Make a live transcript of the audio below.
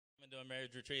to a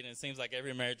marriage retreat, and it seems like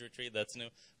every marriage retreat that's new.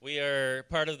 We are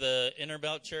part of the Inner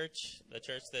Belt Church, the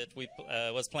church that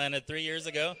was planted 3 years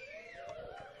ago.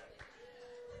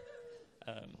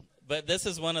 But this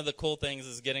is one of the cool things,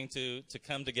 is getting to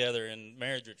come together in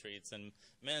marriage retreats and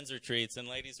men's retreats and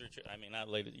ladies retreats. I mean, not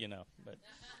ladies, but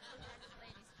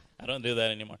I don't do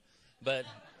that anymore. But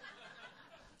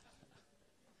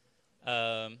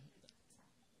I'm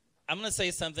going to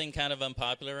say something kind of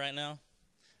unpopular right now.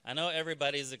 I know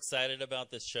everybody's excited about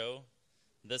this show,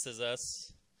 This Is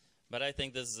Us, but I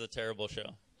think this is a terrible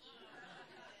show.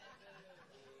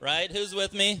 Right? Who's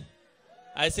with me?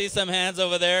 I see some hands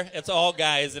over there. It's all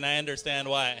guys, and I understand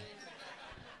why.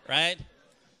 Right?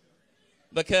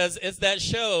 Because it's that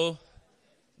show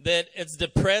that it's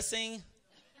depressing.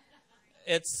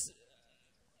 And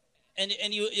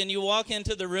you walk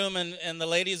into the room, and the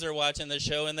ladies are watching the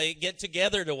show, and they get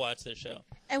together to watch the show.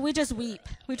 And we just weep.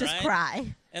 We just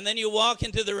cry. And then you walk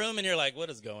into the room, and you're like, what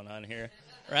is going on here?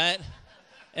 Right?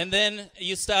 And then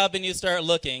you stop, and you start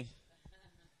looking.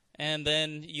 And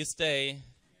then you stay.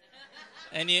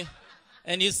 And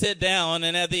you sit down,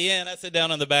 and at the end, I sit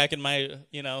down on the back in my,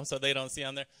 so they don't see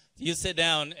on there. You sit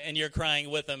down, and you're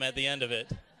crying with them at the end of it.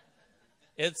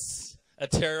 It's a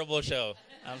terrible show.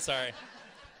 I'm sorry.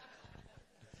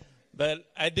 But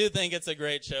I do think it's a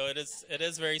great show. It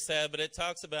is very sad, but it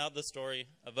talks about the story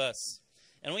of us.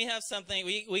 And we have something,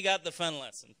 we got the fun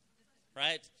lesson,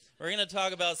 right? We're going to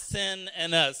talk about sin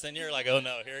and us, and you're like, oh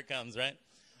no, here it comes, right?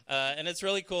 And it's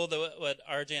really cool what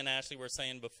RJ and Ashley were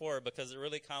saying before, because it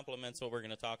really complements what we're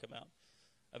going to talk about.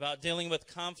 About dealing with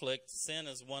conflict, sin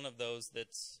is one of those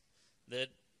that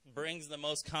brings the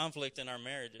most conflict in our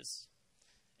marriages.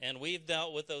 And we've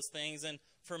dealt with those things. And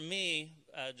for me,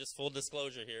 just full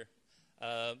disclosure here,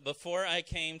 before I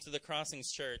came to the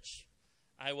Crossings Church,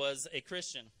 I was a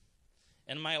Christian.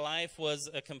 And my life was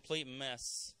a complete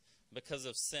mess because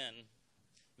of sin.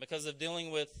 Because of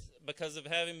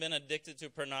having been addicted to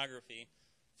pornography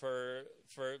for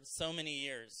so many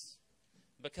years.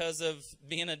 Because of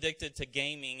being addicted to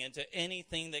gaming and to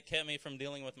anything that kept me from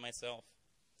dealing with myself.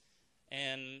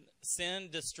 And sin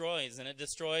destroys, and it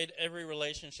destroyed every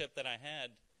relationship that I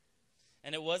had.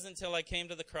 And it wasn't until I came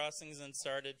to the Crossings and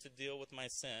started to deal with my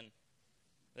sin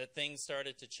that things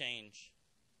started to change.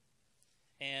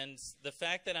 And the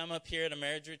fact that I'm up here at a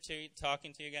marriage retreat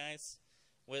talking to you guys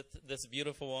with this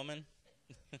beautiful woman.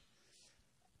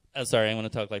 I'm sorry, I'm going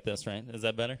to talk like this, right? Is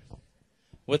that better?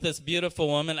 With this beautiful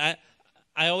woman, I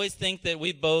always think that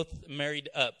we both married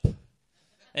up.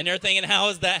 And you're thinking, how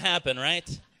does that happen,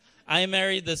 right? I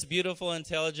married this beautiful,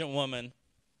 intelligent woman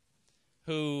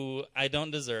who I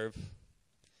don't deserve.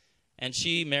 And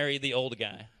she married the old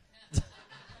guy.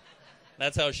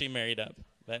 That's how she married up.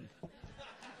 But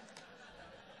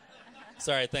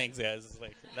sorry, thanks, guys.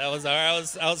 That was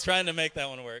I was trying to make that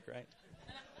one work, right?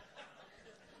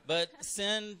 But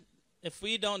sin, if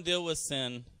we don't deal with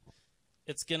sin,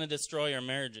 it's going to destroy our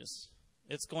marriages.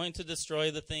 It's going to destroy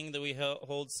the thing that we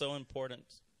hold so important.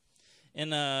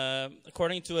 And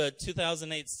according to a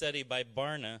 2008 study by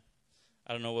Barna,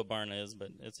 I don't know what Barna is, but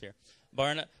it's here.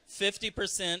 Barna,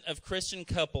 50% of Christian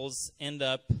couples end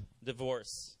up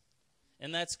divorced.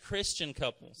 And that's Christian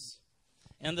couples.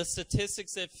 And the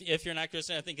statistics, if you're not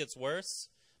Christian, I think it's worse.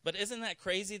 But isn't that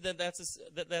crazy that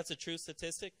that's a true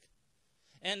statistic?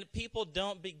 And people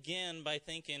don't begin by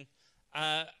thinking,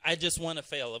 I just want to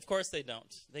fail. Of course they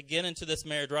don't. They get into this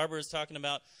marriage. Robert was talking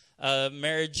about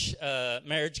marriage,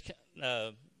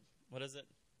 what is it?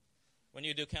 When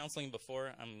you do counseling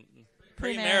before,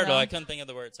 premarital. I couldn't think of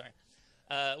the word, sorry.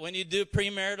 When you do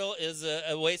premarital is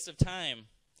a waste of time.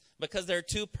 Because they're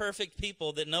two perfect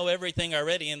people that know everything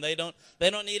already, and they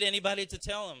don't need anybody to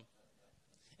tell them.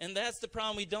 And that's the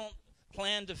problem. We don't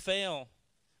plan to fail,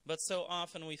 but so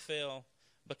often we fail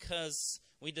because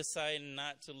we decide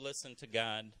not to listen to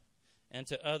God and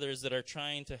to others that are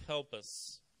trying to help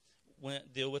us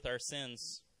deal with our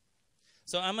sins.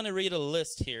 So I'm going to read a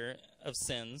list here of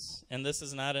sins, and this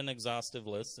is not an exhaustive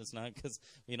list. It's not because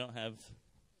we don't have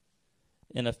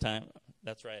enough time.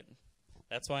 That's right.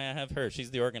 That's why I have her. She's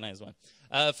the organized one.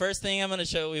 First thing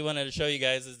we wanted to show you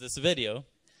guys is this video.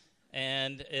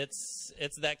 And it's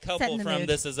that couple from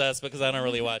This Is Us, because I don't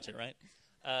really watch it, right?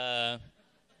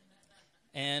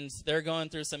 And they're going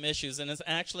through some issues. And it's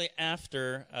actually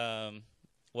after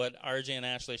what RJ and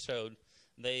Ashley showed.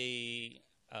 He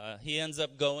ends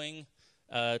up going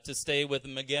to stay with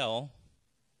Miguel,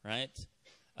 right?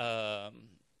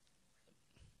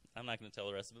 I'm not going to tell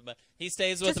the rest of it, but he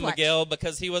stays with Miguel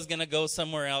because he was going to go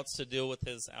somewhere else to deal with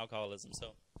his alcoholism.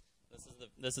 So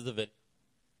this is the video.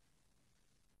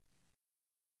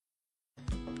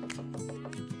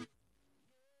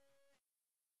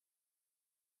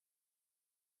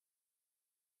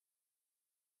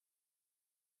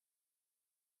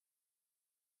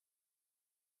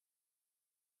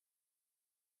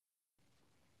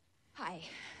 Hi.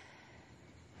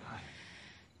 Hi.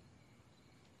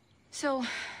 So,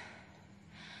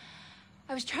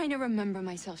 I was trying to remember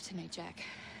myself tonight, Jack.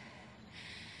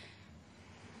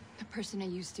 The person I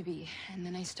used to be, and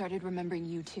then I started remembering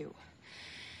you too.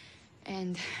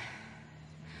 And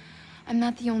I'm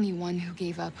not the only one who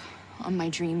gave up on my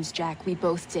dreams, Jack. We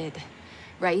both did,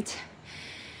 right?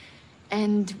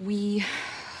 And we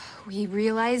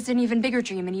realized an even bigger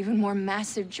dream, an even more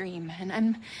massive dream.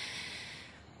 And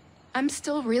I'm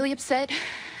still really upset,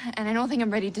 and I don't think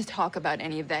I'm ready to talk about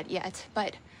any of that yet,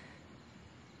 but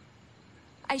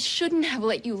I shouldn't have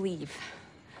let you leave.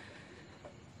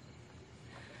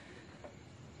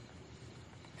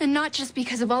 And not just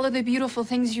because of all of the beautiful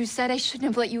things you said. I shouldn't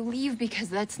have let you leave because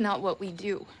that's not what we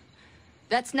do.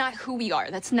 That's not who we are.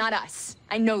 That's not us.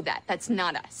 I know that. That's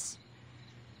not us.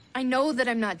 I know that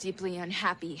I'm not deeply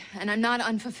unhappy, and I'm not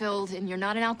unfulfilled, and you're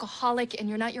not an alcoholic, and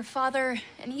you're not your father.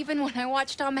 And even when I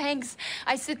watch Tom Hanks,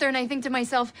 I sit there and I think to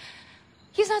myself,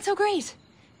 he's not so great.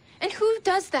 And who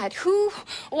does that? Who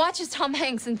watches Tom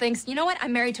Hanks and thinks, you know what?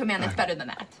 I'm married to a man that's better than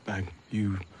that. Meg,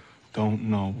 you don't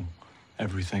know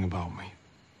everything about me.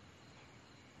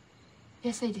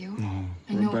 Yes, I do. No,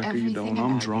 I know Rebecca, you everything don't.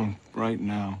 I'm about drunk right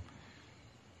now.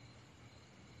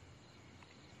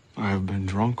 I have been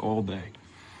drunk all day.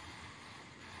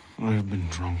 I have been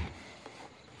drunk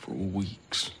for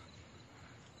weeks.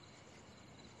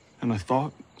 And I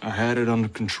thought I had it under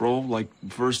control like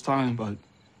the first time, but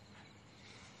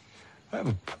I have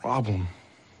a problem,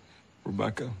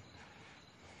 Rebecca.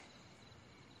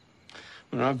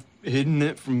 And I've hidden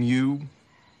it from you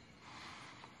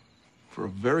for a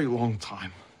very long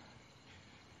time.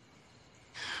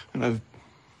 And I've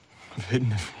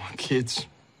hidden it from my kids.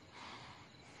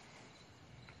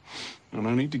 And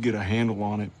I need to get a handle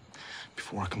on it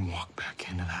before I can walk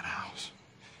back into that house.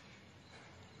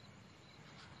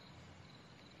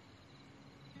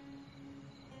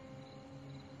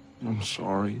 I'm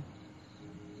sorry.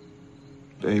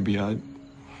 Baby, I'm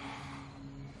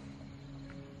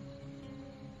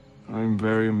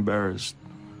very embarrassed.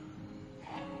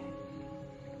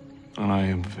 And I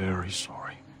am very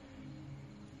sorry.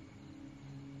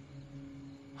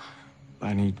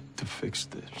 I need to fix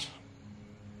this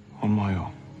on my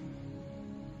own.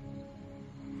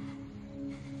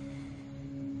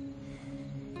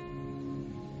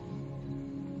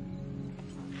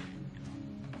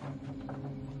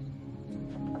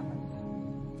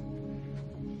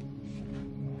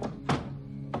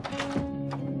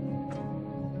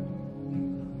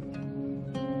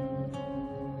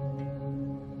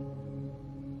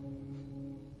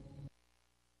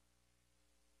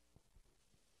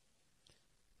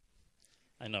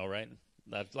 I know, right?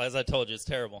 That, as I told you, it's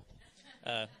terrible.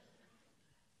 But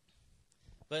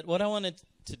what I wanted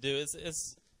to do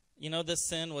is, you know, this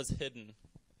sin was hidden.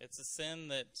 It's a sin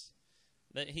that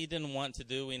he didn't want to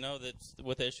do. We know that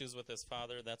with issues with his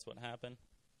father, that's what happened.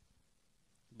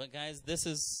 But guys, this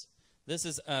is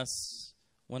us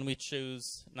when we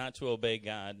choose not to obey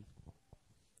God.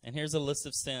 And here's a list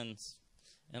of sins.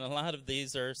 And a lot of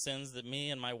these are sins that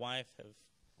me and my wife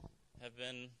have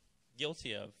been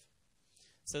guilty of.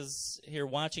 It says here,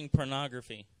 watching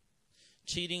pornography,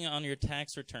 cheating on your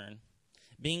tax return,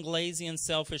 being lazy and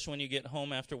selfish when you get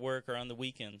home after work or on the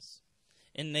weekends,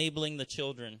 enabling the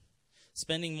children,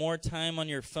 spending more time on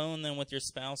your phone than with your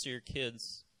spouse or your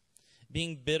kids,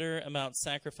 being bitter about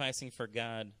sacrificing for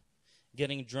God,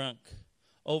 getting drunk,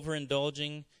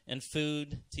 overindulging in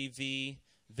food, TV,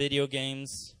 video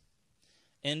games,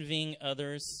 envying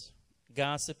others,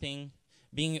 gossiping,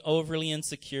 being overly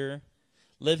insecure,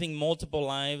 living multiple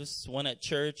lives, one at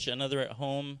church, another at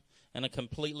home, and a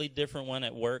completely different one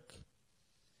at work.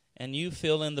 And you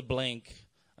fill in the blank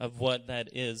of what that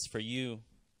is for you.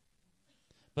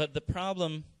 But the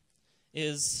problem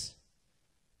is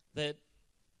that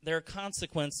there are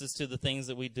consequences to the things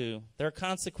that we do. There are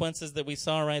consequences that we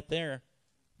saw right there.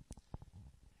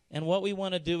 And what we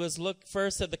want to do is look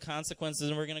first at the consequences,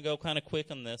 and we're going to go kind of quick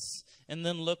on this, and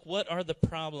then look, what are the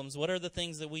problems? What are the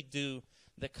things that we do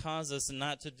that cause us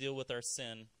not to deal with our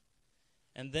sin?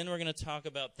 And then we're going to talk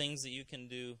about things that you can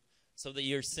do so that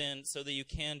you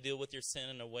can deal with your sin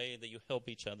in a way that you help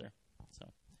each other. So,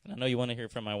 and I know you want to hear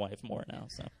from my wife more now.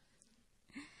 So,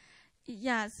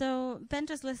 yeah. So Ben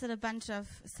just listed a bunch of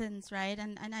sins, right?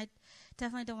 And I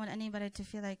definitely don't want anybody to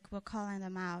feel like we're calling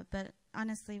them out. But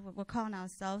honestly, we're calling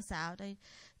ourselves out. I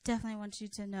definitely want you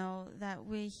to know that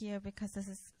we're here because this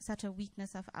is such a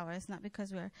weakness of ours, not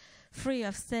because we're free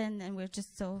of sin and we're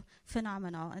just so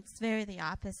phenomenal. It's very the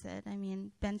opposite. I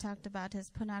mean, Ben talked about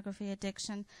his pornography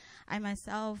addiction. I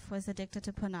myself was addicted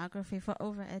to pornography for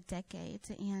over a decade,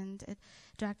 and it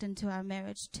dragged into our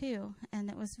marriage too,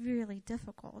 and it was really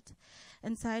difficult.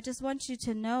 And so I just want you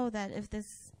to know that if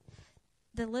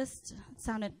the list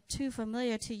sounded too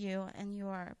familiar to you and you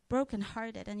are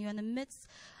brokenhearted and you're in the midst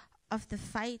of the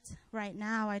fight right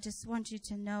now, I just want you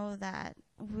to know that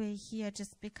we're here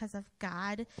just because of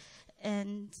God,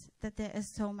 and that there is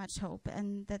so much hope,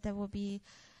 and that there will be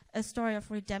a story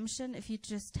of redemption if you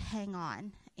just hang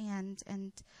on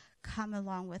and come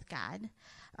along with God.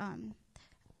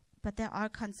 But there are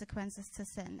consequences to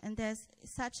sin. And there's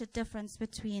such a difference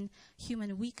between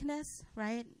human weakness,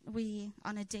 right? We,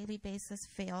 on a daily basis,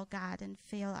 fail God and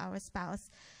fail our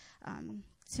spouse.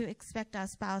 To expect our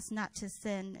spouse not to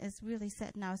sin is really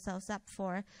setting ourselves up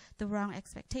for the wrong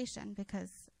expectation, because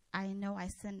I know I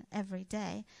sin every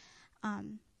day.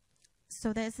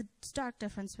 So there's a stark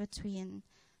difference between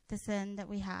the sin that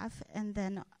we have and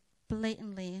then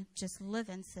blatantly just live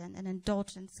in sin and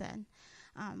indulge in sin.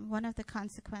 One of the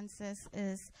consequences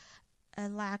is a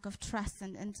lack of trust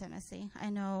and intimacy. I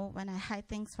know when I hide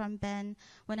things from Ben,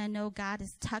 when I know God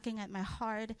is tugging at my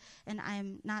heart and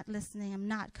I'm not listening, I'm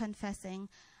not confessing,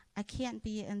 I can't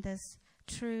be in this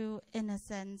true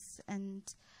innocence and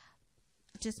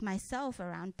just myself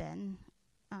around Ben.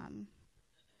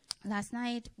 Last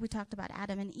night we talked about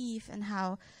Adam and Eve and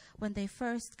how when they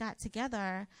first got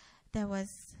together, there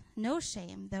was no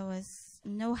shame, there was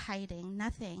no hiding,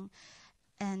 nothing.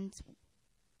 And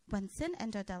when sin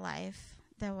entered their life,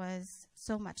 there was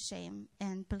so much shame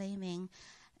and blaming.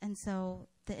 And so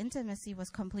the intimacy was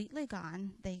completely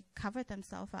gone. They covered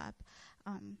themselves up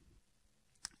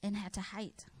and had to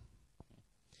hide.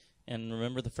 And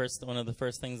remember, one of the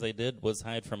first things they did was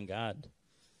hide from God,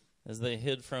 as they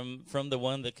hid from the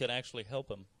one that could actually help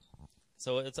them.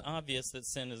 So it's obvious that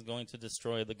sin is going to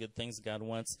destroy the good things God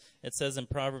wants. It says in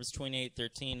Proverbs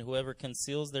 28:13, whoever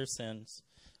conceals their sins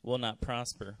will not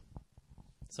prosper.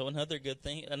 So another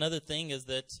thing is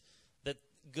that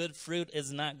good fruit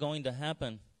is not going to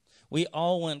happen. We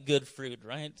all want good fruit,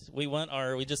 right?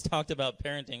 We just talked about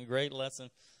parenting, great lesson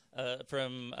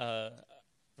from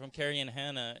Carrie and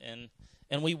Hannah,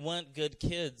 and we want good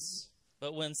kids.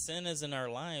 But when sin is in our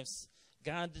lives,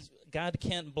 God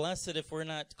can't bless it if we're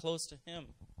not close to Him.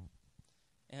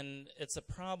 And it's a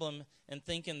problem in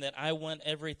thinking that I want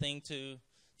everything to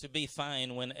be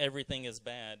fine when everything is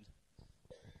bad.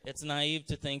 It's naive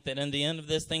to think that in the end of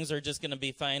this, things are just going to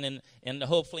be fine, and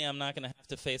hopefully I'm not going to have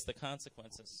to face the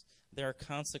consequences. There are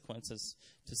consequences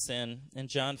to sin. In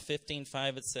John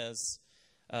 15:5 it says,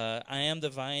 I am the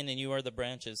vine and you are the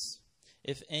branches.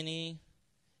 If any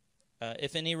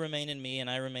remain in me and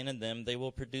I remain in them, they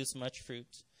will produce much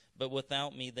fruit. But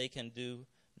without me, they can do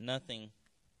nothing.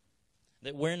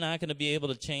 That we're not going to be able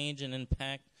to change and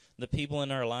impact the people in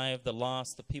our life, the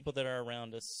lost, the people that are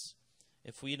around us,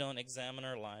 if we don't examine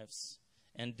our lives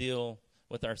and deal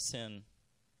with our sin.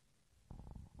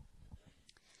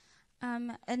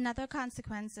 Another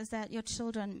consequence is that your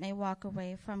children may walk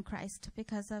away from Christ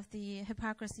because of the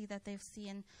hypocrisy that they've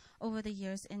seen over the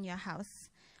years in your house.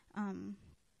 1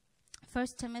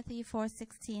 Timothy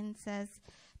 4:16 says,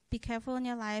 be careful in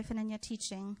your life and in your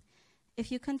teaching.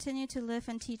 If you continue to live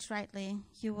and teach rightly,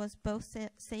 you will both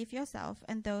save yourself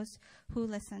and those who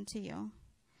listen to you.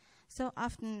 So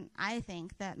often I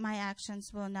think that my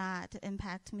actions will not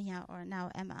impact Mia or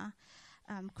now Emma.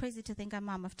 Crazy to think I'm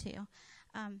mom of two.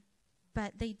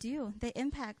 But they do. They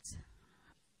impact.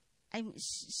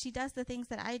 She does the things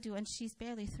that I do, and she's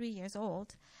barely 3 years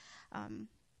old.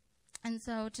 And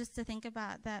so just to think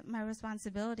about that, my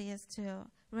responsibility is to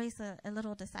raise a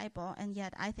little disciple, and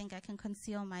yet I think I can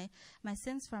conceal my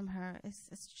sins from her is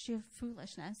sheer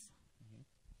foolishness.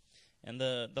 And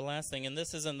the last thing, and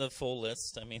this isn't the full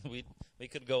list. I mean, we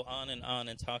could go on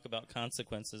and talk about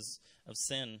consequences of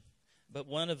sin. But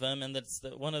one of them, and that's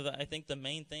I think the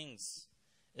main things,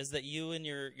 is that you and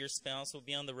your spouse will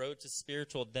be on the road to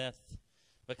spiritual death,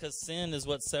 because sin is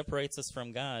what separates us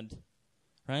from God,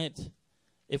 right?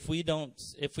 If we don't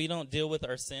deal with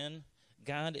our sin,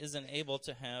 God isn't able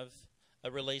to have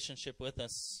a relationship with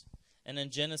us. And in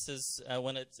Genesis,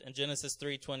 in Genesis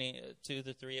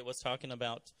 3:22-3, it was talking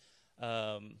about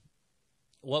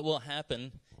what will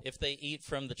happen if they eat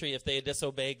from the tree, if they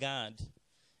disobey God.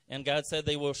 And God said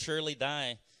they will surely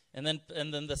die. And then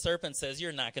the serpent says,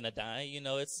 you're not going to die.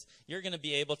 You're going to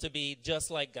be able to be just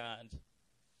like God.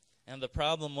 And the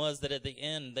problem was that at the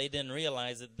end, they didn't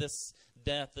realize that this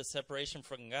death, the separation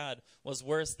from God, was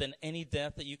worse than any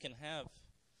death that you can have.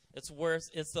 It's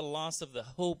worse. It's the loss of the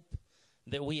hope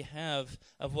that we have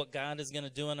of what God is going to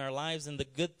do in our lives and the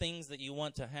good things that you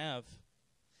want to have.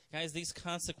 Guys, these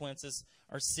consequences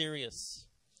are serious.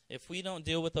 If we don't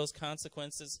deal with those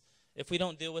consequences, if we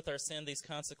don't deal with our sin, these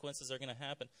consequences are going to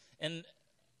happen. And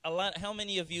how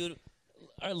many of you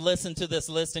listen to this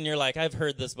list and you're like, I've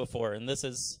heard this before, and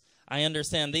I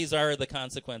understand these are the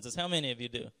consequences. How many of you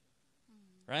do?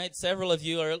 Right? Several of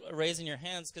you are raising your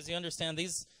hands because you understand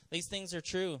these things are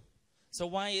true. So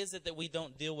why is it that we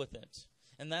don't deal with it?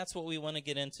 And that's what we want to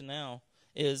get into now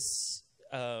is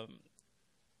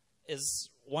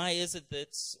why is it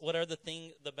what are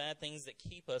the bad things that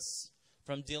keep us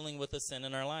from dealing with the sin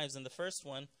in our lives? And the first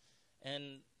one,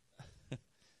 and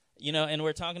and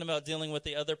we're talking about dealing with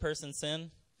the other person's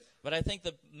sin, but I think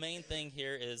the main thing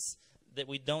here is that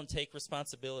we don't take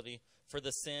responsibility for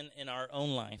the sin in our own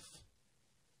life.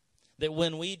 That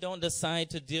when we don't decide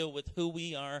to deal with who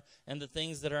we are and the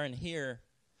things that are in here,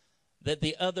 that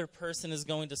the other person is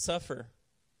going to suffer.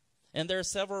 And there are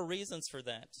several reasons for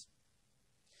that.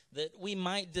 That we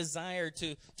might desire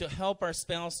to help our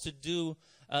spouse to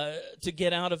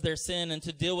get out of their sin and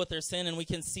to deal with their sin, and we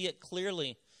can see it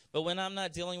clearly. But when I'm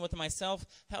not dealing with myself,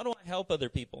 how do I help other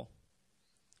people?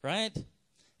 Right?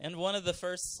 And one of the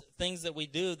first things that we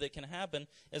do that can happen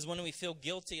is when we feel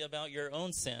guilty about your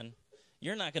own sin,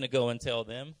 you're not going to go and tell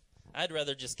them. I'd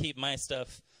rather just keep my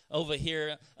stuff over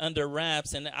here under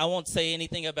wraps, and I won't say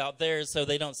anything about theirs so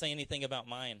they don't say anything about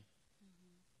mine.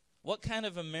 Mm-hmm. What kind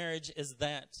of a marriage is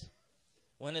that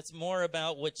when it's more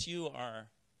about what you are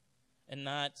and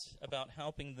not about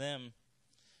helping them?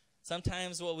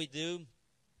 Sometimes what we do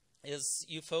is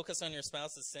you focus on your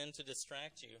spouse's sin to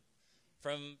distract you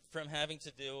from having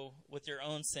to deal with your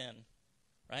own sin,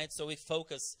 right? So we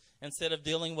focus. Instead of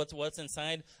dealing with what's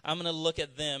inside, I'm going to look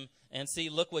at them and see,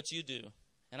 look what you do.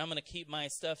 And I'm going to keep my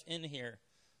stuff in here.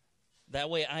 That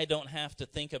way I don't have to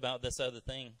think about this other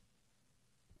thing.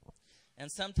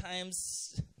 And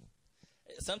sometimes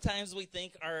we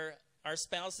think our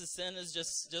spouse's sin is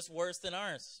just worse than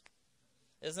ours.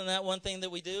 Isn't that one thing that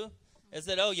we do? Is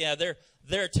that, oh yeah,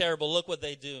 they're terrible. Look what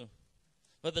they do.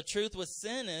 But the truth with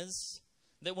sin is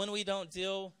that when we don't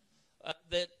deal,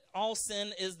 that all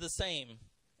sin is the same.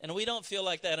 And we don't feel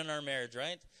like that in our marriage,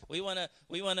 right? We want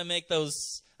to make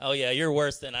those, oh yeah, you're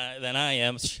worse than I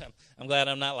am. I'm glad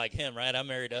I'm not like him, right? I'm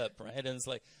married up, right? And it's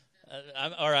like,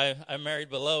 I'm married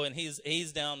below, and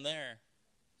he's down there.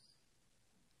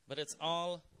 But it's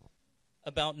all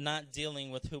about not dealing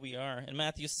with who we are. In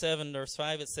Matthew 7, verse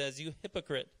 5, it says, "You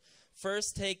hypocrite,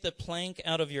 first take the plank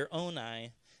out of your own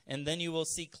eye, and then you will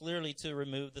see clearly to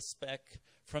remove the speck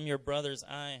from your brother's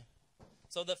eye."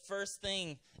 So the first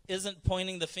thing isn't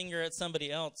pointing the finger at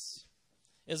somebody else.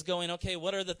 Is going, okay,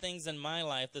 what are the things in my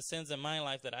life, the sins in my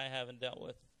life that I haven't dealt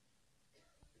with?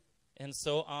 And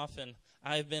so often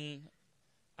I've been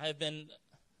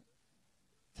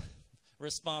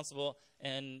responsible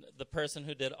and the person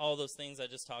who did all those things I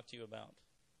just talked to you about.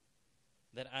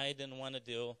 That I didn't want to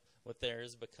deal with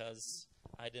theirs because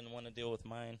I didn't want to deal with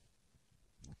mine.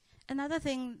 Another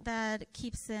thing that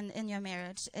keeps sin in your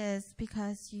marriage is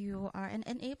because you are an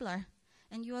enabler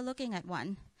and you are looking at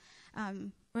one.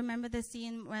 Remember the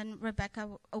scene when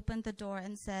Rebecca opened the door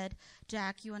and said,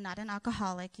 "Jack, you are not an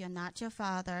alcoholic, you're not your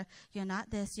father, you're not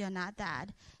this, you're not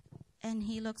that." And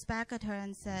he looks back at her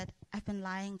and said, "I've been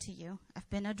lying to you. I've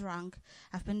been a drunk.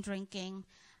 I've been drinking.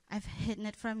 I've hidden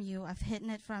it from you. I've hidden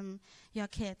it from your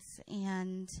kids."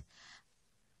 And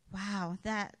wow,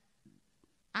 that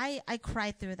I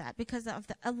cried through that because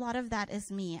a lot of that is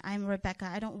me. I'm Rebecca.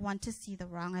 I don't want to see the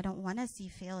wrong. I don't want to see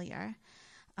failure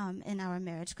in our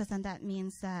marriage, because then that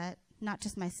means that not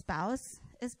just my spouse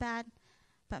is bad,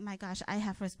 but my gosh, I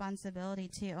have responsibility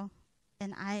too,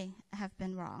 and I have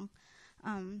been wrong.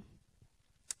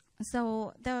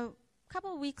 So the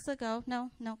couple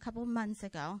months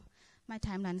ago, my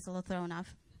timeline is a little thrown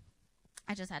off.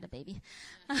 I just had a baby.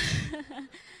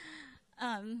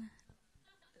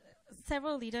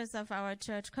 Several leaders of our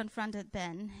church confronted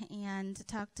Ben and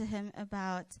talked to him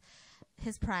about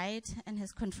his pride and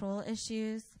his control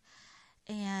issues.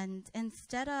 And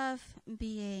instead of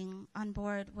being on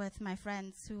board with my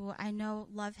friends who I know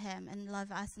love him and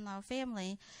love us and our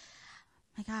family,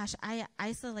 my gosh, I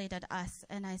isolated us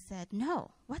and I said,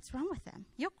 "No, what's wrong with him?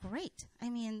 You're great. I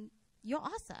mean, you're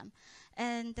awesome.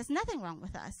 And there's nothing wrong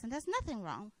with us, and there's nothing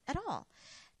wrong at all."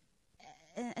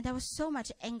 And there was so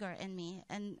much anger in me.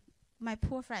 And my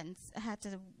poor friends had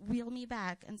to wheel me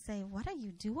back and say, what are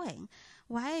you doing?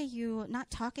 Why are you not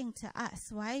talking to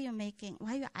us? Why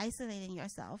are you isolating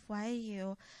yourself? Why are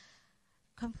you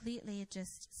completely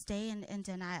just stay in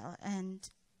denial and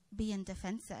being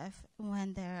defensive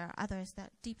when there are others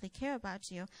that deeply care about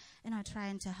you and are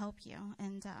trying to help you?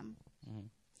 And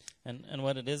and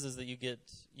what it is that you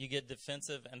get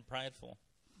defensive and prideful.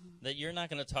 That you're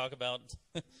not going to talk about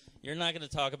you're not going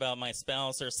to talk about my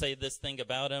spouse or say this thing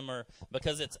about him, or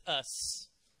because it's us,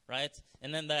 right?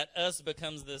 And then that us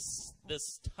becomes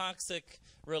this toxic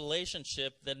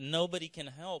relationship that nobody can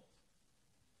help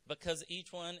because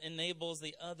each one enables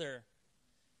the other.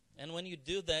 And when you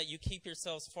do that, you keep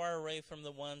yourselves far away from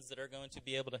the ones that are going to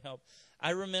be able to help.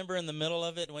 I remember in the middle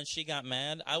of it when she got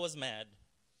mad, I was mad.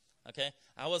 Okay,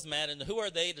 I was mad, and who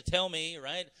are they to tell me,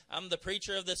 right? I'm the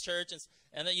preacher of this church,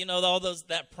 and you know, all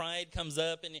that pride comes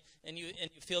up, and you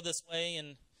feel this way,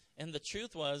 and the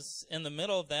truth was, in the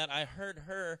middle of that, I heard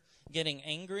her getting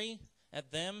angry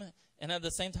at them, and at the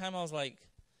same time, I was like,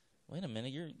 wait a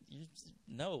minute,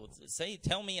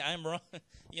 tell me I'm wrong,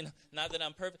 not that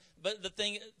I'm perfect, but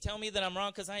tell me that I'm wrong,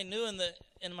 because I knew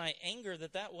in my anger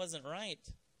that wasn't right,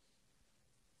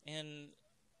 and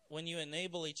when you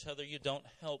enable each other, you don't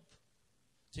help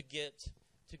to get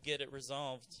it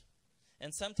resolved.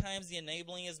 And sometimes the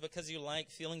enabling is because you like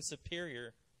feeling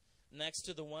superior next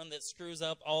to the one that screws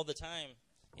up all the time.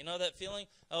 You know that feeling?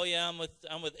 Oh yeah, I'm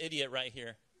with idiot right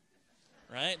here.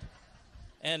 Right?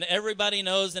 And everybody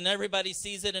knows and everybody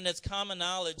sees it, and it's common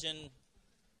knowledge, and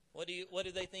what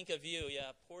do they think of you?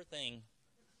 Yeah, poor thing.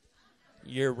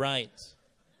 You're right.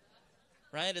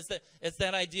 Right? It's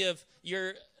that idea of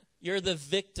you're the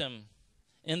victim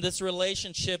in this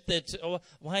relationship that,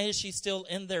 why is she still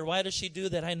in there? Why does she do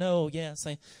that? I know, yes,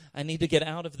 I need to get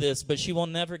out of this, but she will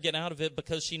never get out of it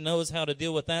because she knows how to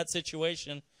deal with that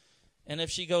situation. And if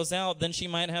she goes out, then she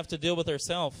might have to deal with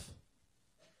herself.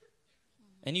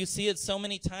 And you see it so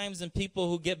many times in people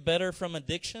who get better from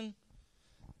addiction.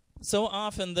 So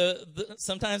often,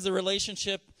 sometimes the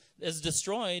relationship is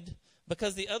destroyed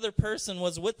because the other person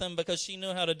was with them because she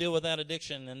knew how to deal with that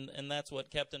addiction, and that's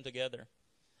what kept them together.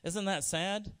 Isn't that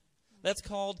sad? That's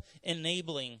called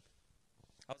enabling.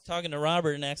 I was talking to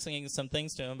Robert and asking some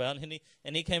things to him about it,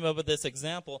 and he came up with this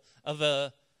example of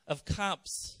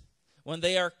cops when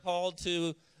they are called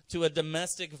to a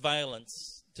domestic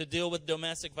violence, to deal with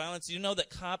domestic violence. You know that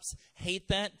cops hate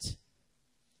that?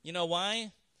 You know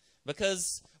why?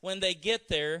 Because when they get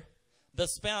there, the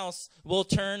spouse will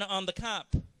turn on the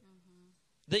cop.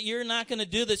 That you're not going to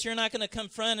do this. You're not going to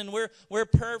confront, and we're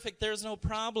perfect. There's no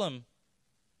problem.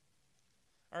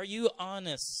 Are you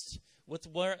honest with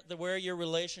where your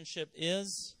relationship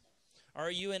is?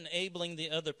 Are you enabling the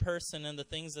other person and the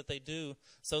things that they do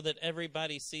so that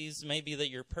everybody sees maybe that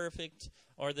you're perfect,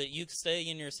 or that you stay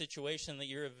in your situation that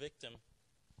you're a victim?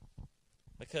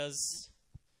 Because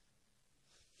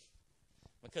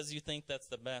you think that's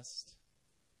the best.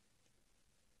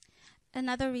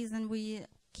 Another reason we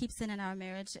keep sin in our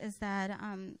marriage is that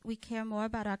we care more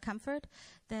about our comfort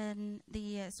than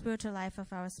the spiritual life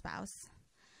of our spouse.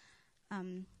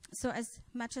 So as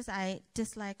much as I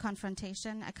dislike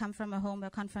confrontation, I come from a home where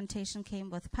confrontation came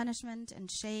with punishment and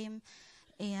shame,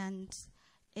 and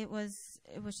it was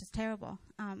just terrible.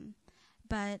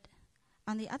 But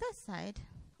on the other side,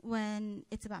 when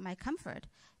it's about my comfort,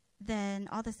 then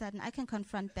all of a sudden I can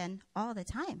confront Ben all the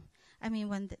time. I mean,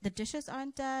 when the dishes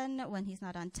aren't done, when he's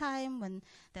not on time, when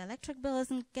the electric bill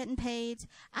isn't getting paid,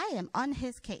 I am on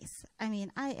his case. I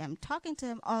mean, I am talking to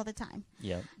him all the time.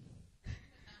 Yep.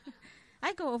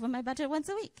 I go over my budget once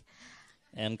a week.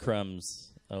 And crumbs.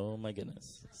 Oh, my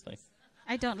goodness. It's like,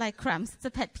 I don't like crumbs. It's a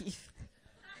pet peeve.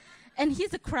 And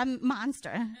he's a crumb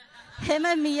monster. Him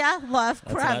and Mia love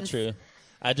crumbs. That's not true.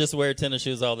 I just wear tennis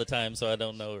shoes all the time, so I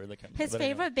don't know where they come from. His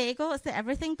favorite bagel is the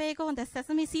everything bagel, and there's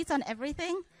sesame seeds on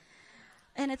everything.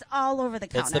 And it's all over the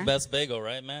counter. It's the best bagel,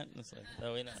 right, Matt? It's like,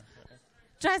 oh, we know.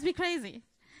 Drives me crazy.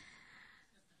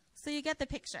 So you get the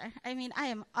picture. I mean, I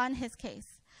am on his case.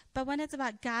 But when it's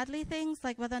about godly things,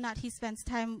 like whether or not he spends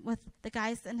time with the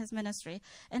guys in his ministry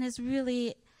and is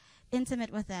really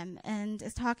intimate with them and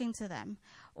is talking to them,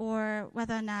 or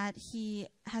whether or not he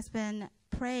has been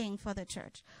praying for the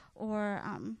church or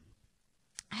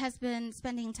has been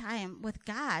spending time with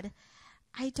God,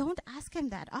 I don't ask him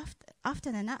that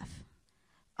often enough.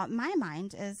 My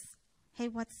mind is, hey,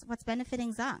 what's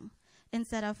benefiting Zhang,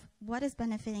 instead of what is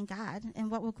benefiting God and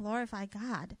what will glorify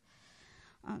God.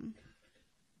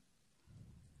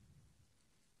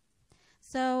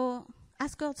 So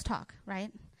us girls talk,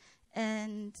 right?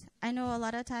 And I know a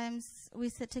lot of times we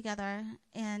sit together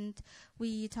and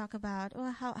we talk about,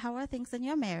 oh, how are things in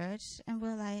your marriage? And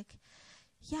we're like,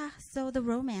 yeah, so the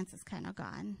romance is kind of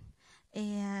gone.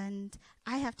 And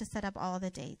I have to set up all the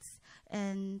dates.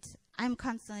 And I'm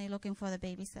constantly looking for the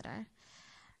babysitter.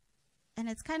 And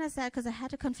it's kind of sad because I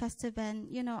had to confess to Ben,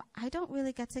 I don't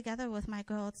really get together with my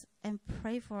girls and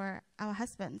pray for our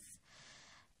husbands.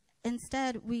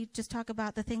 Instead, we just talk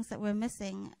about the things that we're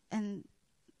missing and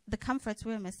the comforts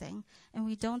we're missing, and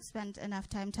we don't spend enough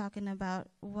time talking about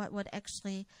what would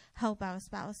actually help our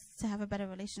spouse to have a better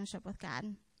relationship with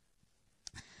God.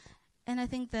 And I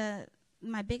think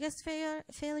my biggest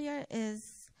failure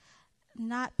is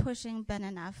not pushing Ben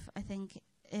enough, I think,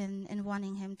 in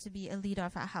wanting him to be a leader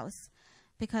of our house,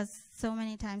 because so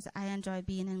many times I enjoy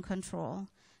being in control.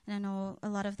 And I know a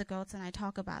lot of the girls and I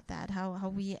talk about that,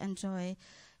 how we enjoy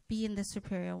being the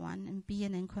superior one and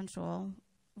being in control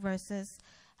versus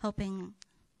helping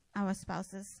our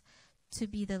spouses to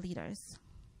be the leaders.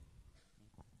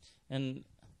 And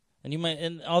you might,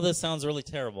 and all this sounds really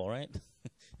terrible, right?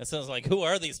 It sounds like, who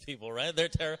are these people, right?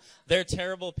 They're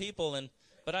terrible people,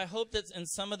 but I hope that in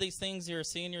some of these things you're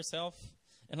seeing yourself,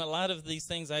 and a lot of these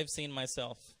things I've seen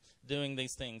myself doing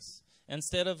these things.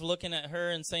 Instead of looking at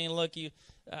her and saying, look,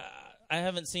 I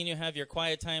haven't seen you have your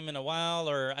quiet time in a while,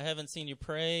 or I haven't seen you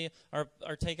pray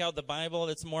or take out the Bible.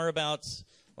 It's more about,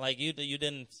 like, you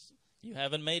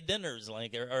haven't made dinners,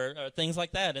 like, or things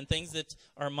like that, and things that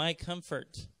are my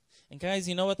comfort. And guys,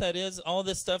 you know what that is? All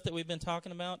this stuff that we've been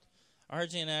talking about,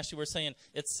 RJ and Ashley were saying,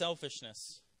 it's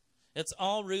selfishness. It's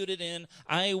all rooted in,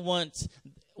 I want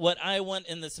what I want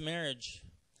in this marriage.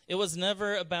 It was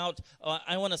never about,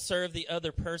 I want to serve the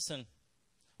other person,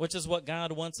 which is what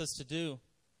God wants us to do.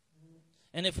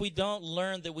 And if we don't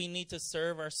learn that we need to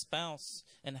serve our spouse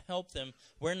and help them,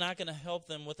 we're not going to help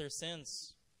them with their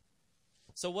sins.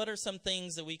 So what are some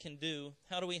things that we can do?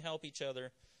 How do we help each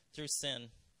other through sin?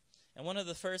 And one of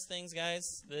the first things,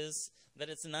 guys, is that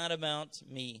it's not about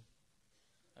me.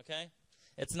 Okay?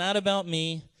 It's not about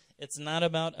me. It's not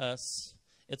about us.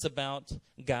 It's about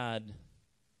God.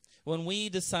 When we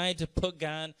decide to put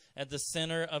God at the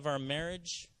center of our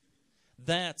marriage,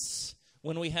 that's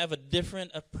when we have a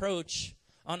different approach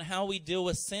on how we deal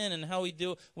with sin and how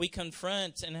we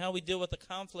confront and how we deal with the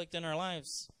conflict in our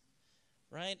lives.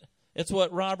 Right? It's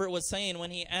what Robert was saying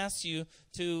when he asked you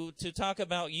to talk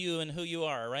about you and who you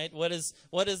are, right? What is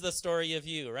the story of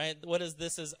you, right? What is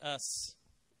this is us?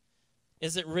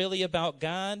 Is it really about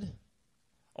God,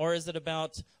 or is it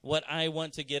about what I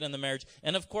want to get in the marriage?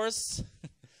 And of course,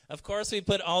 we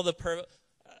put all the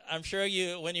I'm sure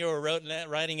you, when you were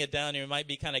writing it down, you might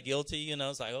be kind of guilty,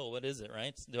 It's like, oh, what is it,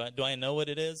 right? Do I know what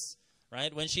it is,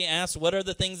 right? When she asked, what are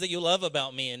the things that you love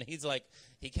about me? And he's like,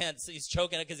 he's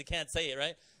choking it because he can't say it,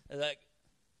 right? Like,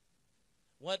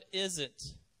 what is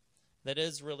it that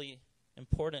is really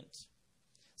important?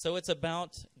 So it's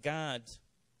about God.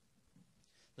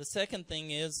 The second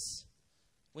thing is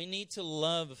we need to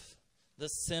love the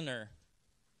sinner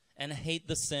and hate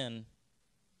the sin.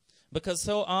 Because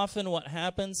so often what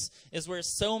happens is we're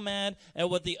so mad at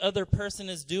what the other person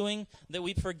is doing that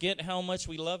we forget how much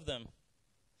we love them.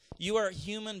 You are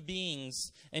human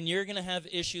beings, and you're going to have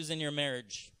issues in your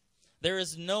marriage. There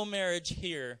is no marriage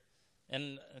here,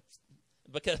 and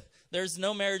because there's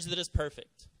no marriage that is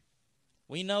perfect.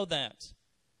 We know that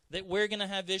we're going to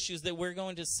have issues, that we're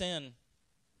going to sin.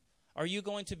 Are you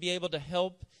going to be able to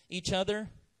help each other?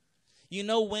 You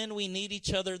know when we need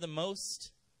each other the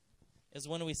most is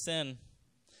when we sin.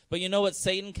 But you know what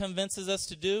Satan convinces us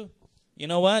to do? You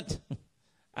know what?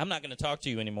 I'm not going to talk to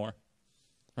you anymore.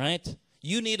 Right?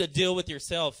 You need to deal with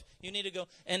yourself. You need to go.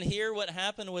 And here what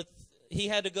happened he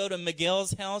had to go to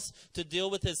Miguel's house to deal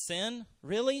with his sin?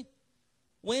 Really?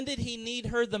 When did he need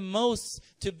her the most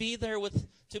to be there with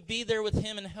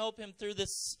him and help him through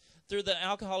the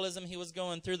alcoholism he was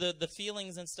going through, the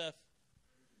feelings and stuff?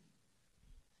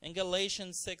 In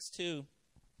Galatians 6:2,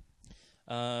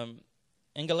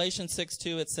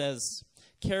 it says,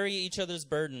 carry each other's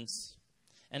burdens,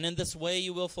 and in this way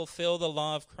you will fulfill the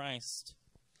law of Christ.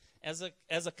 As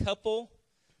a couple,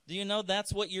 do you know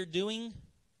that's what you're doing?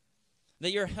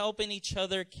 That you're helping each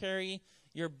other carry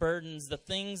your burdens, the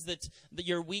things that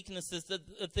your weaknesses, the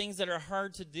things that are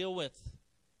hard to deal with.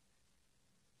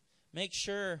 Make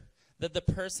sure that the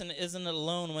person isn't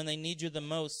alone when they need you the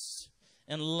most,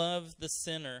 and love the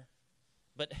sinner,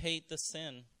 but hate the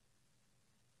sin.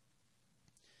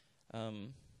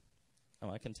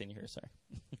 I continue here, sorry.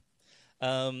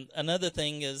 Another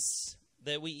thing is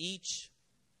that we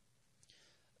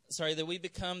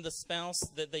become the spouse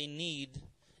that they need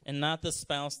and not the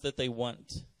spouse that they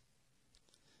want.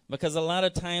 Because a lot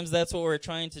of times that's what we're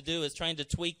trying to do, is trying to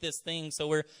tweak this thing so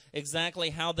we're exactly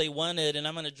how they want it, and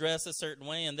I'm going to dress a certain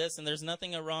way and this, and there's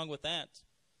nothing wrong with that.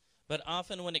 But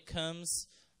often when it comes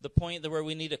the point where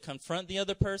we need to confront the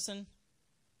other person,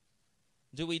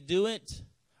 do we do it?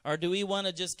 Or do we want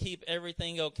to just keep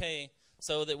everything okay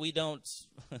so that we don't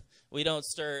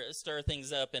stir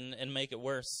things up and make it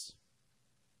worse?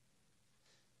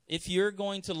 If you're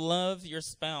going to love your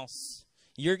spouse,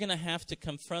 you're going to have to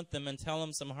confront them and tell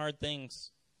them some hard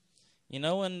things. You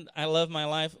know when I love my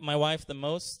wife the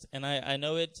most, and I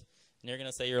know it, and you're going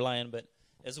to say you're lying, but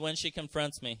it's when she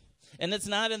confronts me. And it's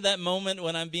not in that moment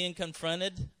when I'm being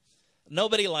confronted.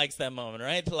 Nobody likes that moment,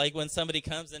 right? Like when somebody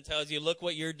comes and tells you, look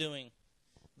what you're doing.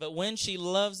 But when she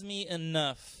loves me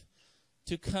enough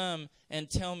to come and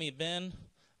tell me, Ben,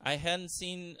 I haven't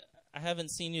seen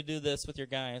you do this with your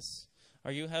guys,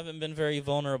 or you haven't been very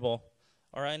vulnerable,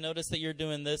 or I noticed that you're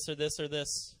doing this or this or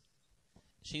this.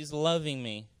 She's loving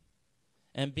me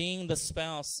and being the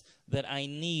spouse that I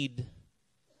need,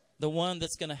 the one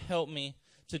that's going to help me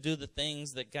to do the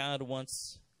things that God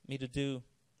wants me to do.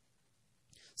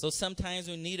 So sometimes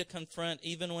we need to confront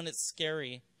even when it's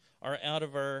scary or out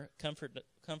of our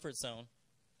comfort zone.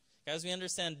 Guys, we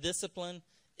understand discipline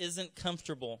isn't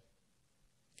comfortable,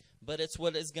 but it's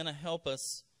what is going to help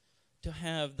us to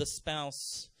have the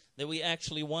spouse that we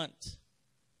actually want,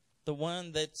 the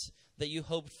one that you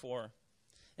hoped for.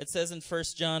 It says in 1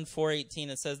 John 4:18,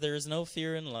 it says, there is no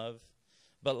fear in love,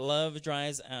 but love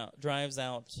drives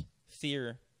out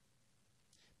fear.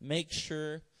 Make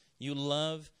sure you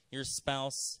love your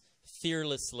spouse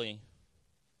fearlessly.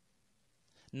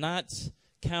 Not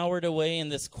cowered away in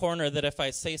this corner that if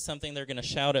I say something, they're going to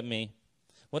shout at me.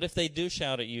 What if they do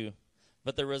shout at you?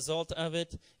 But the result of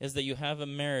it is that you have a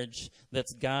marriage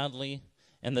that's godly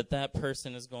and that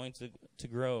person is going to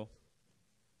grow.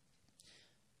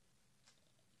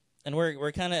 And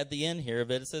we're kind of at the end here of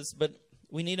it. It says, but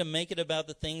we need to make it about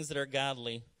the things that are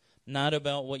godly, not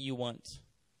about what you want.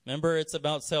 Remember, it's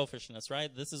about selfishness, right?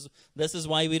 This is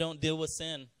why we don't deal with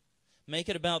sin. Make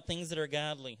it about things that are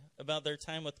godly, about their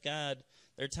time with God,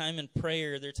 their time in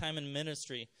prayer, their time in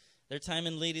ministry, their time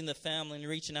in leading the family and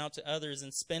reaching out to others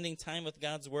and spending time with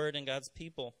God's word and God's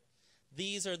people.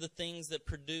 These are the things that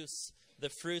produce the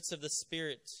fruits of the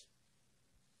Spirit.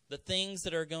 The things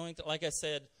that are going to, like I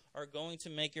said, are going to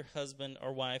make your husband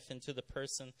or wife into the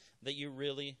person that you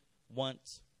really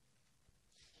want.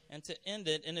 And to end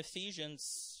it, in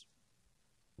Ephesians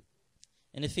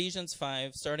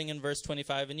 5, starting in verse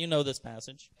 25, and you know this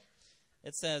passage,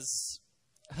 it says,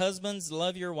 husbands,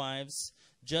 love your wives,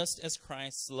 just as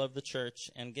Christ loved the church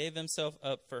and gave himself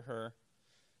up for her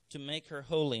to make her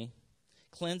holy,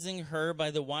 cleansing her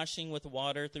by the washing with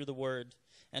water through the word,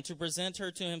 and to present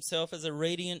her to himself as a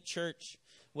radiant church,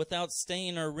 without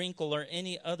stain or wrinkle or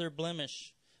any other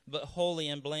blemish, but holy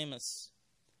and blameless.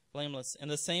 In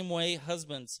the same way,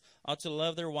 husbands ought to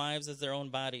love their wives as their own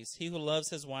bodies. He who loves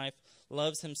his wife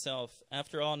loves himself.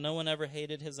 After all, no one ever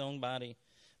hated his own body,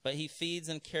 but he feeds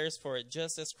and cares for it,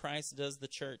 just as Christ does the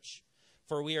church.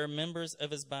 For we are members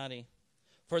of his body.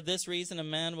 For this reason, a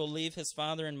man will leave his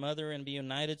father and mother and be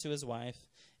united to his wife,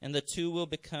 and the two will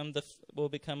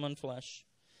become one flesh.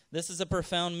 This is a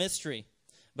profound mystery,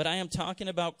 but I am talking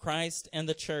about Christ and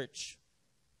the church.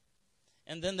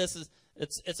 And then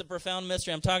it's a profound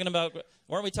mystery.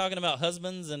 Weren't we talking about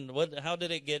husbands and how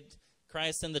did it get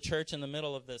Christ and the church in the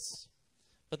middle of this?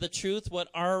 But the truth, what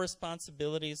our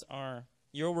responsibilities are,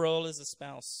 your role as a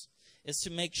spouse, is to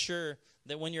make sure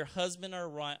that when your husband or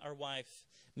wife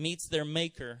meets their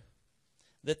maker,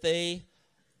 that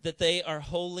they are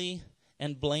holy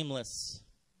and blameless.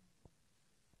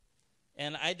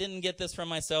 And I didn't get this from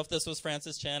myself. This was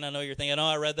Francis Chan. I know you're thinking, oh,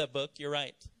 I read that book. You're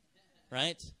right.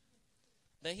 Right?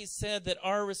 That he said that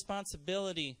our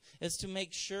responsibility is to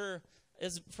make sure,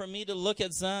 is for me to look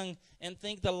at Zung and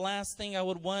think the last thing I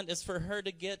would want is for her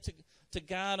to get to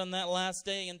God on that last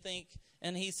day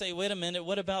and he say, wait a minute,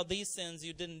 what about these sins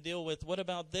you didn't deal with? What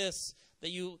about this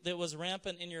that was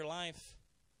rampant in your life?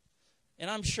 And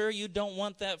I'm sure you don't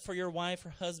want that for your wife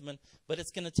or husband, but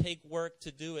it's going to take work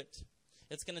to do it.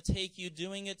 It's going to take you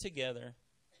doing it together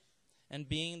and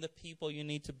being the people you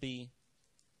need to be,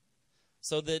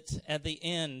 so that at the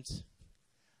end,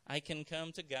 I can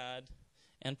come to God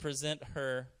and present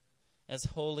her as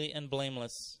holy and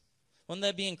blameless. Wouldn't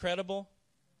that be incredible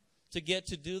to get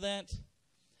to do that?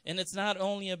 And it's not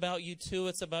only about you two,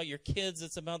 it's about your kids,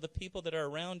 it's about the people that are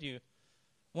around you.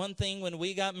 One thing, when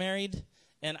we got married,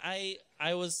 and I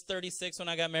was 36 when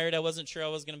I got married, I wasn't sure I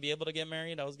was going to be able to get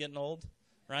married. I was getting old,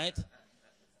 right?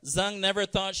 Zung never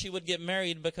thought she would get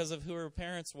married because of who her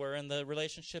parents were and the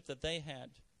relationship that they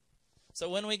had. So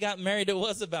when we got married, it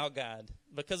was about God,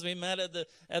 because we met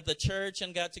at the church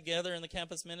and got together in the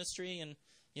campus ministry, and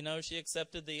she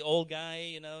accepted the old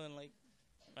guy, and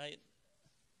right.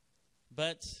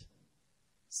 But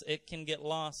it can get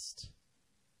lost.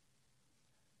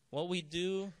 What we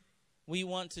do, we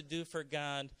want to do for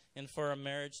God and for a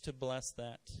marriage to bless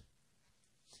that.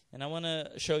 And I want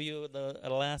to show you a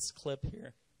last clip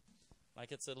here.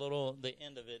 Like it's the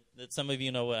end of it, that some of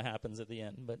you know what happens at the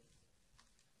end, but.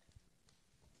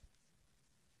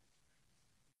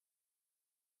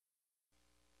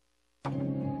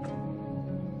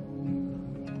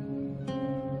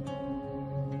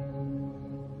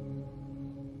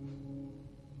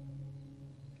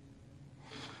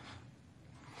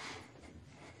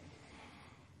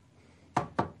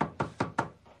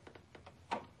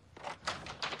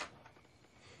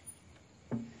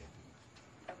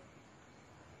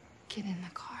 Get in the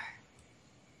car.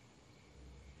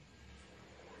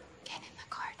 Get in the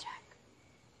car, Jack.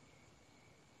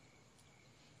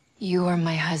 You are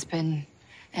my husband,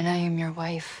 and I am your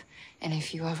wife. And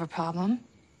if you have a problem,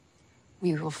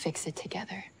 we will fix it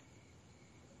together.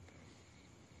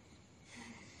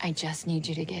 I just need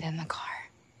you to get in the car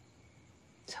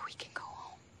so we can go home.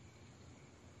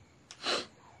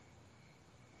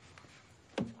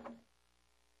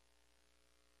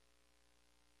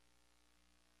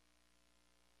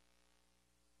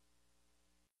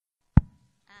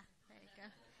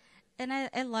 And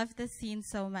I love this scene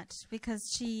so much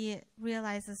because she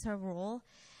realizes her role,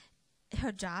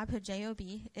 her job, her job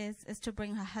is to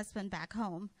bring her husband back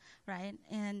home, right?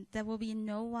 And there will be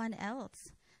no one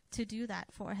else to do that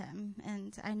for him.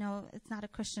 And I know it's not a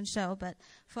Christian show, but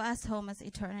for us, home is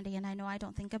eternity. And I know I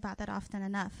don't think about that often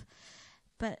enough.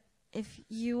 But if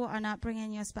you are not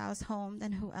bringing your spouse home,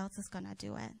 then who else is going to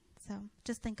do it? So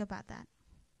just think about that.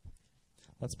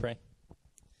 Let's pray.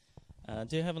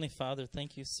 Dear Heavenly Father,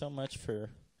 thank you so much for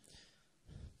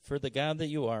the God that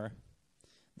you are,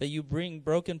 that you bring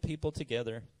broken people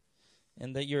together,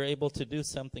 and that you're able to do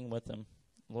something with them.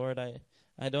 Lord, I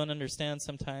don't understand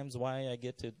sometimes why I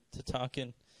get to talk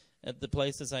at the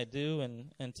places I do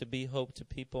and to be hope to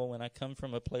people when I come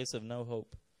from a place of no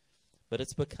hope. But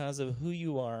it's because of who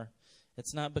you are.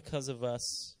 It's not because of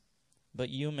us, but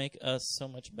you make us so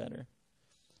much better.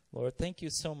 Lord, thank you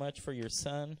so much for your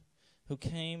Son, who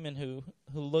came and who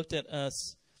looked at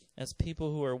us as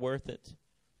people who are worth it.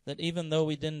 That even though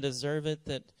we didn't deserve it,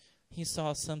 that he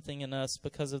saw something in us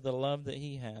because of the love that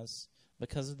he has,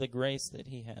 because of the grace that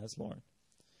he has, Lord.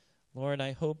 Lord,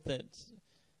 I hope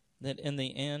that in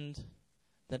the end,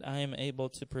 that I am able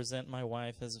to present my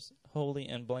wife as holy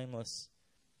and blameless,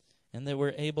 and that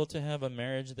we're able to have a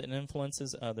marriage that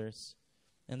influences others,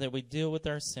 and that we deal with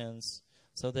our sins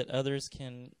so that others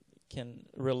can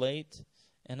relate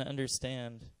and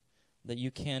understand that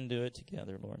you can do it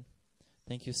together, Lord.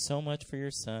 Thank you so much for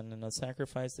your Son and the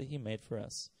sacrifice that he made for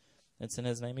us. It's in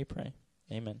his name we pray.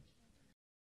 Amen.